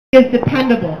is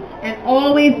dependable and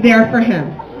always there for him.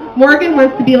 Morgan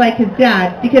wants to be like his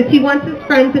dad because he wants his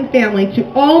friends and family to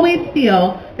always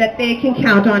feel that they can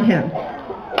count on him.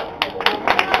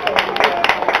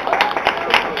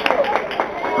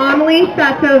 Amelie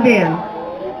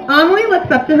Sato-Veillon. Amelie looks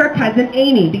up to her cousin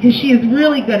Amy because she is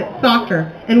really good at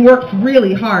soccer and works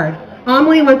really hard.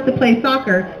 Amelie wants to play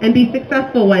soccer and be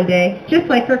successful one day, just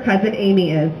like her cousin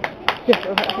Amy is.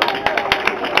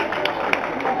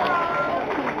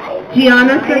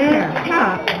 Gianna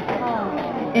Serta.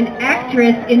 An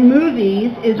actress in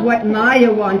movies is what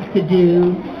Maya wants to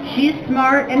do. She's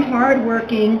smart and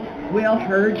hardworking. Will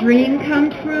her dream come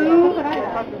true?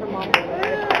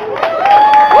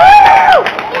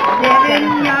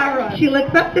 She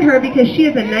looks up to her because she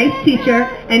is a nice teacher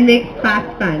and makes class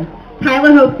fun.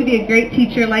 Kyla hopes to be a great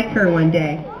teacher like her one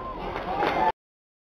day.